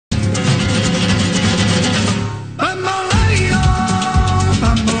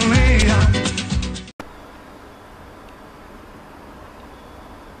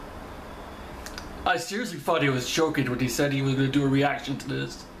seriously thought he was joking when he said he was going to do a reaction to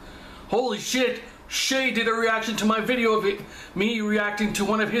this. Holy shit! Shay did a reaction to my video of it, me reacting to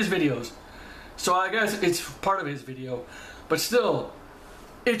one of his videos. So I guess it's part of his video. But still,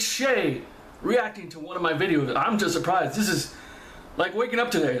 it's Shay reacting to one of my videos. I'm just surprised. This is like waking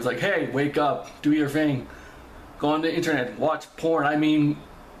up today. It's like, hey, wake up, do your thing. Go on the internet, watch porn.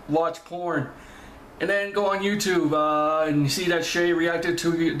 Watch porn. And then go on YouTube and you see that Shay reacted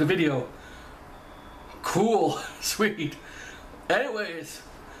to the video. Cool. Sweet. Anyways,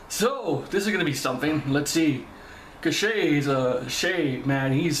 so this is going to be something. Let's see. Because Shay,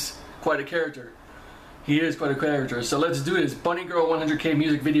 man, he's quite a character. He is quite a character. So let's do this. Bunny Girl 100K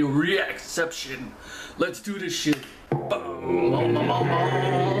music video Reaception. Let's do this shit.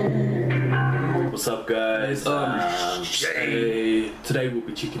 What's up, guys? Shay. Today we'll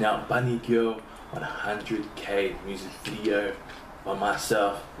be checking out Bunny Girl 100K music video by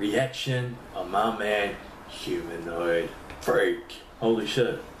myself. Reaction on my man Humanoid Freak. Holy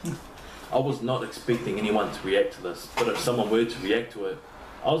shit. I was not expecting anyone to react to this, but if someone were to react to it,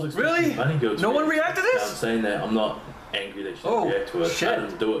 I was expecting Bunny Girl to No one reacted to this? I'm saying that I'm not angry that she didn't react to it. Shit. I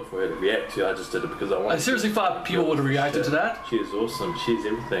didn't do it for her to react to. I just did it because I wanted. I seriously thought people would have reacted to that. She is awesome. She's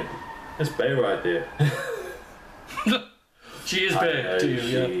everything. That's Bay right there. She is big to you,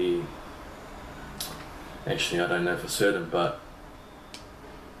 yeah. Actually, I don't know for certain, but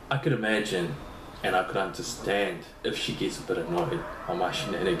I could imagine and I could understand if she gets a bit annoyed on my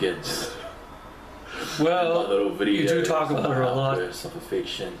shenanigans. Well, my little video, you do talk about her a lot. Of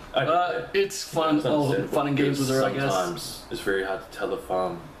affection. It's fun, all fun and games with her, I guess. Sometimes it's very hard to tell if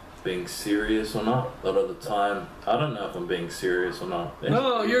I'm being serious or not. A lot of the time, I don't know if I'm being serious or not.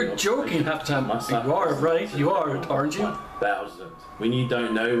 No, you're joking half the time. You are, right? You are, aren't you? 1,000. When you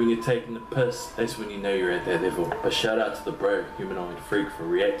don't know, when you're taking the piss, that's when you know you're at that level. But shout out to the bro, Humanoid Freak, for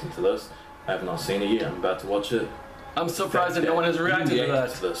reacting to this. I have not seen it yet. I'm about to watch it. I'm surprised that no one has reacted to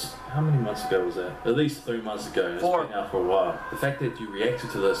that. This. How many months ago was that? At least 3 months ago. It's 4. been out for a while. The fact that you reacted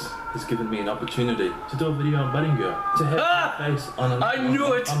to this has given me an opportunity to do a video on Bunny Girl. To have my face on an I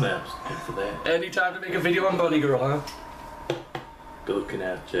knew it! thumbnails. And for that. Any time to make a video on Bunny Girl, huh? Good looking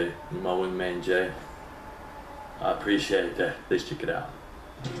out, Jay. You're my wingman, Jay. I appreciate that. Let's check it out.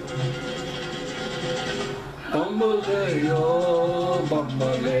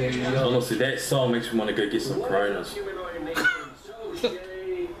 Honestly, that song makes me want to go get some Coronas.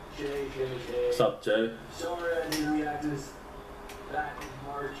 What's up, Jay? Sorry I didn't react to this back in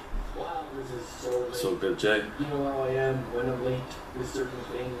March. Wow, this is so late. It's all good, Jay. You know how I am when I'm late with certain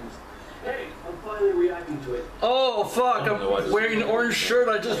things. Hey, I'm finally reacting to it. Oh fuck, I'm wearing an orange shirt,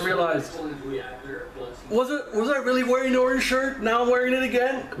 I just realized. Was I really wearing an orange shirt? Now I'm wearing it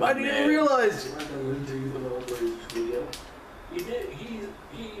again? I didn't realize.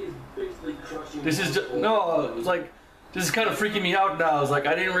 This is just, no, it's like, this is kind of freaking me out now. It's like,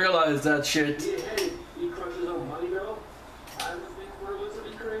 I didn't realize that shit.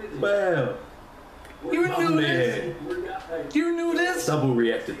 Wow. You knew this? You knew this? Double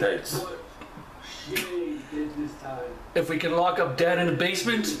reacted dates. If we can lock up Dan in the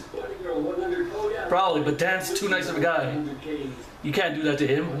basement? Probably, but Dan's too nice of a guy. You can't do that to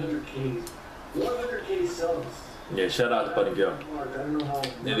him. 100K subs. Yeah, shout out to Bunny Girl.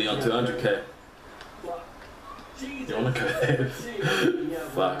 Nearly on 200K. You wanna go there?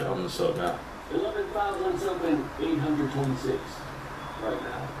 Fuck, I'm the sort now. 11,000 something, 826 right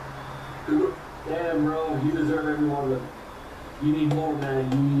now. Damn, bro, you deserve every one of them. You need more,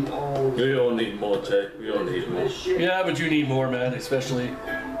 man. You need all. We all need more, Jay. We all need more. Yeah, but you need more, man, especially.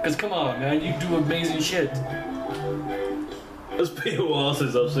 Because come on, man, you do amazing shit. It's been a while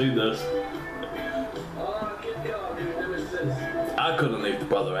since I've seen this. I couldn't leave the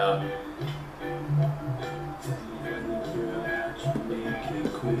brother out.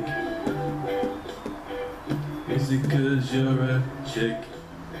 Is it cause you're a chick?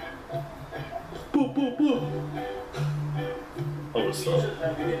 Boop, boop, boop. Oh, what's up?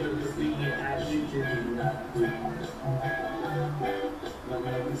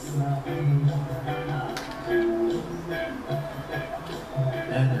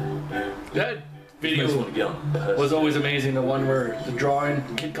 That video was always amazing. The one where the drawing,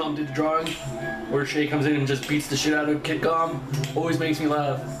 Kid Com did the drawing, where Shay comes in and just beats the shit out of Kid Com. Always makes me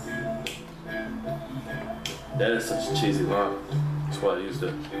laugh. That is such a cheesy line. That's why I used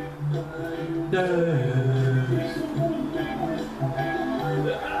it.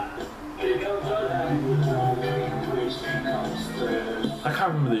 I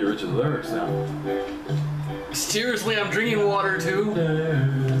can't remember the original lyrics now. Seriously, I'm drinking water too.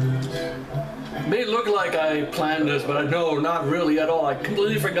 It may look like I planned this, but no, not really at all. I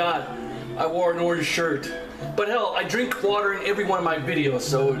completely forgot. I wore an orange shirt. But hell, I drink water in every one of my videos,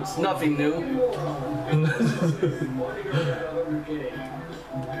 so it's nothing new.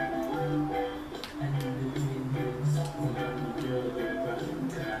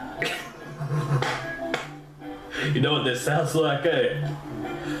 You know what that sounds like, eh?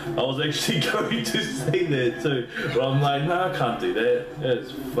 I was actually going to say that too, but I'm like, no, I can't do that.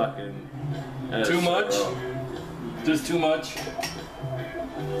 That's fucking... That's Too so much? wrong. Just too much?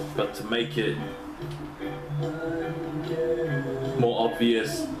 But to make it more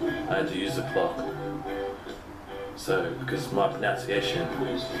obvious, I had to use the clock. So, because my pronunciation,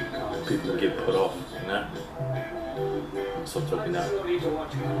 people get put off, you know? I'm stop talking now.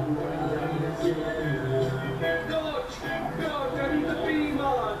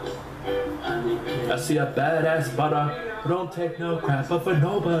 I see a badass butter, don't take no crap up for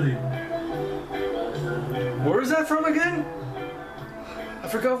nobody. Where is that from again? I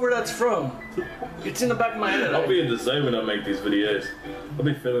forgot where that's from. It's in the back of my head. I'll be in the zone when I make these videos. I'll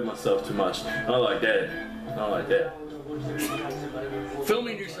be feeling myself too much. Not like that. Not like that.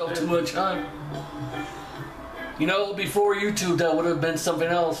 Filming yourself too much, huh? You know, before YouTube, that would have been something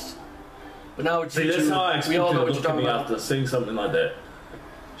else. But now it's See, YouTube. that's how I We all expect know her what to you're look at talking me about. after saying something like that.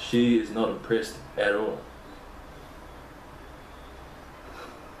 She is not impressed at all.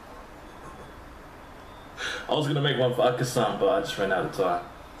 I was gonna make one for Akasan, but I just ran out of time.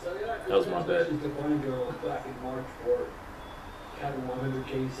 That was my bad. The Bunny Girl back in March for having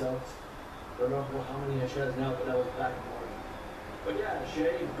 100K subs. I don't know how many she has now, but that was back in March. But yeah,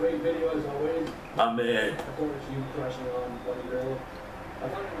 Shay, great video as always. My man. Of course, you crushing on Bunny Girl. I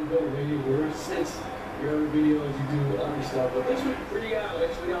thought it would go way worse since your other videos you do other stuff, but this was pretty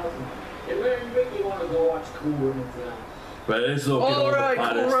actually awesome. It make me want to go watch Cool Runnings now. But it's all good. Alright,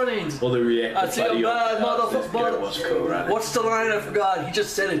 Cool Runnings. All the reactive I feel bad, motherfucker. Watch Cool Runnings. What's the line? I forgot. He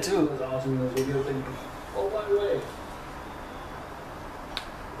just said it It too. was awesome in those videos. And, oh, by the way,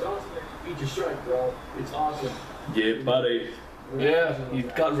 it's awesome that you beat your strike, bro. It's awesome. Yeah, buddy. Yeah, he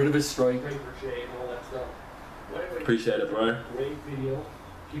got rid of his strike. Great for Shay and all that stuff. But anyway, Appreciate it, bro. great video.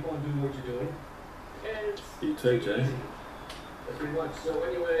 Keep on doing what you're doing. And it's You too, Jay. that's pretty much. So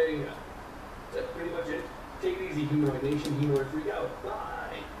anyway, that's pretty much it. Take it easy, Humanoid Nation. Humanoid Freak out.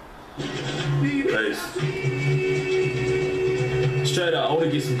 Bye. Peace. Straight up, I want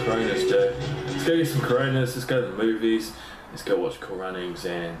to get some Coronas, Jay. Let's go get some Coronas, let's go to the movies, let's go watch Cool Runnings,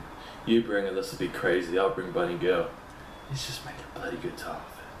 and you bring it, this will be crazy, I'll bring Bunny Girl. Let's just make a bloody good time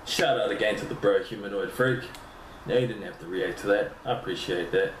of it. Shout out again to the bro Humanoid Freak. No, you didn't have to react to that. I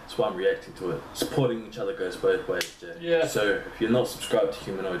appreciate that. That's why I'm reacting to it. Supporting each other goes both ways, Jay. Yeah. So, if you're not subscribed to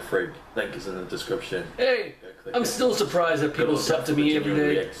Humanoid Freak, link is in the description. Hey, Go click I'm it. still surprised that people sub to me every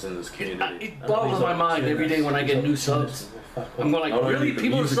day. In this community. It boggles my mind every day when I get new subs. I'm going like, really?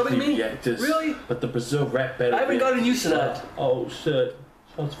 People are subbing me? Really? But the Brazil rap battle. I haven't gotten used to that. Oh shit.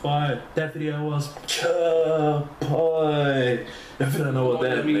 Shots fired. That video was boy. If you don't know what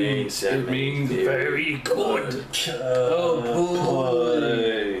that means, it means very good. Oh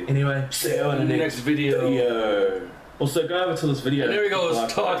boy. Anyway, see you in the next video. Also, go over to this video. And there he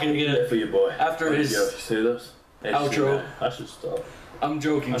goes, talking again. For your boy. After his You see this? outro. I should stop. I'm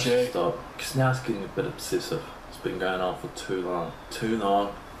joking, I should Shay. stop. Because now it's getting a bit obsessive. It's been going on for too long. Too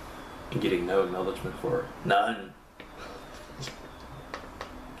long. And getting no acknowledgement for it. None.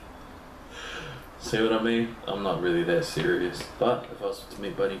 See what I mean? I'm not really that serious. But if I was to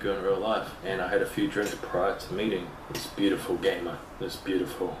meet Bunny Girl in real life, and I had a few drinks prior to meeting this beautiful gamer, this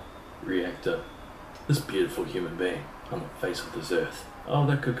beautiful reactor, this beautiful human being on the face of this earth, oh,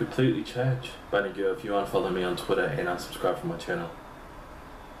 that could completely change. Bunny Girl, if you unfollow me on Twitter and unsubscribe from my channel,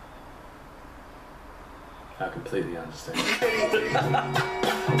 I completely understand.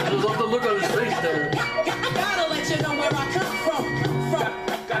 I just love the look on his face there. Gotta let you know where I come from.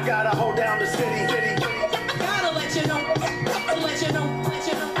 I gotta hold down the city. Gotta let you know.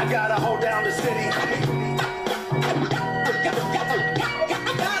 I gotta hold down the city.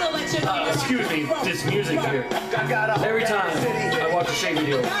 Gotta let you know. Excuse me, this music here. I gotta hold Every down time the city. I watch a Shay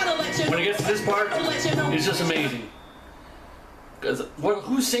video, Gotta let you when know. it gets to this part, it's just amazing. Because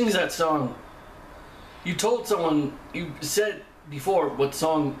who sings that song? You told someone, you said before what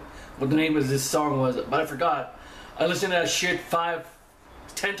the name of this song was, but I forgot. I listened to that shit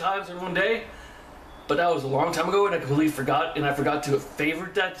 10 times in one day, but that was a long time ago and I completely forgot, and I forgot to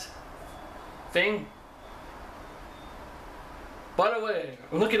favorite that thing. By the way,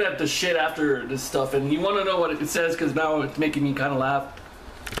 I'm looking at the shit after this stuff, and you want to know what it says because now it's making me kind of laugh.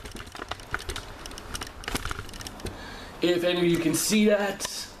 If any of you can see that.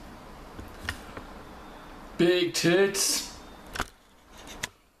 Big tits.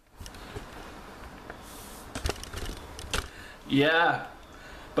 Yeah.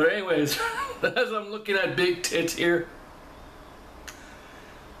 But anyways, as I'm looking at big tits here.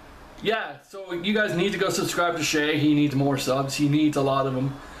 Yeah, so you guys need to go subscribe to Shay. He needs more subs. He needs a lot of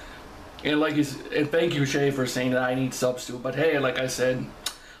them. And and thank you, Shay, for saying that I need subs too. But hey, like I said,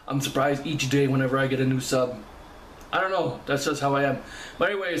 I'm surprised each day whenever I get a new sub. I don't know. That's just how I am.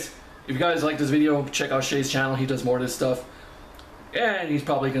 But anyways, if you guys like this video, check out Shay's channel. He does more of this stuff. And he's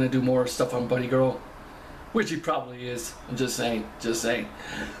probably going to do more stuff on Buddy Girl. Which he probably is. I'm just saying. Just saying.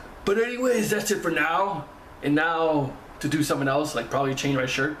 But anyways, that's it for now. And now to do something else, like probably change my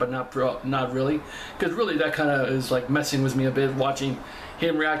shirt, but not really. Because really that kind of is like messing with me a bit, watching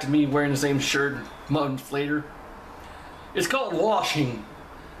him react to me wearing the same shirt months later. It's called washing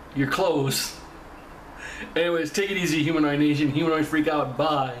your clothes. Anyways, take it easy, Humanoid Nation. Humanoid Freak out.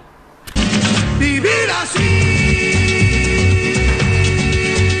 Bye.